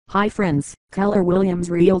Hi friends, Keller Williams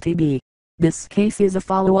Realty B. This case is a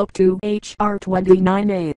follow-up to H.R.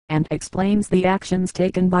 29A, and explains the actions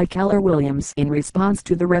taken by Keller Williams in response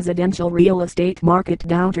to the residential real estate market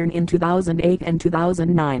downturn in 2008 and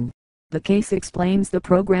 2009. The case explains the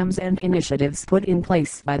programs and initiatives put in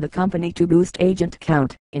place by the company to boost agent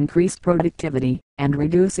count, increase productivity, and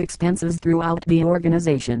reduce expenses throughout the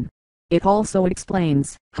organization. It also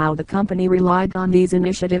explains how the company relied on these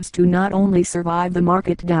initiatives to not only survive the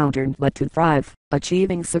market downturn but to thrive,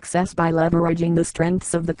 achieving success by leveraging the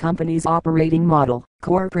strengths of the company's operating model,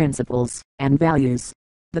 core principles, and values.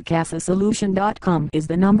 TheCasaSolution.com is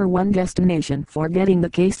the #1 destination for getting the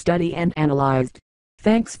case study and analyzed.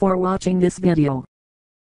 Thanks for watching this video.